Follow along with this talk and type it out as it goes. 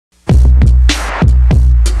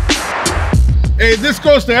Hey, this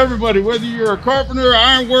goes to everybody, whether you're a carpenter,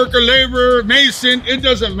 iron worker, laborer, mason, it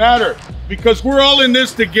doesn't matter, because we're all in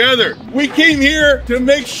this together. We came here to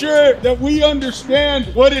make sure that we understand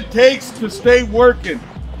what it takes to stay working.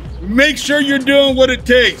 Make sure you're doing what it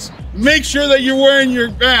takes. Make sure that you're wearing your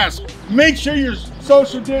mask. Make sure you're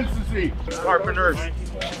social distancing. Carpenters.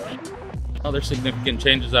 Well, there's significant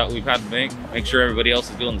changes that we've had to make sure everybody else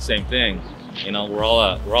is doing the same thing. You know, we're all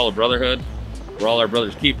a brotherhood. We're all our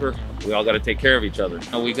brother's keeper. We all got to take care of each other.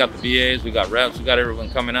 You know, we got the VAs, we got reps, we got everyone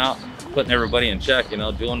coming out, putting everybody in check, you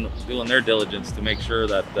know, doing their diligence to make sure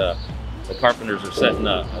that the carpenters are setting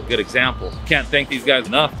a good example. Can't thank these guys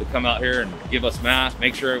enough to come out here and give us masks,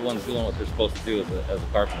 make sure everyone's doing what they're supposed to do as a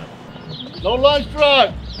carpenter. No lunch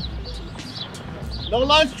truck. No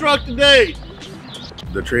lunch truck today.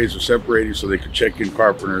 The trades are separated so they could check in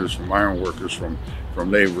carpenters from iron workers, from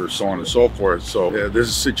laborers, so on and so forth. So this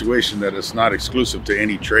is a situation that is not exclusive to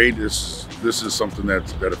any trade. This is something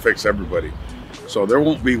that affects everybody. So there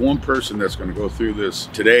won't be one person that's going to go through this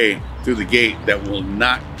today, through the gate, that will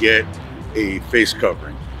not get a face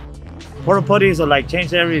covering. Porta potties are like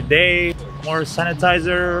changed every day. More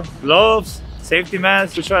sanitizer, gloves, safety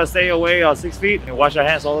masks. We try to stay away 6 feet and wash our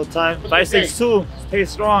hands all the time. 562, stay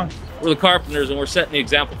strong. We're the carpenters and we're setting the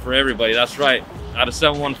example for everybody. That's right. Out of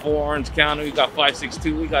 714 Orange County, we got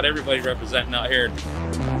 562. We got everybody representing out here.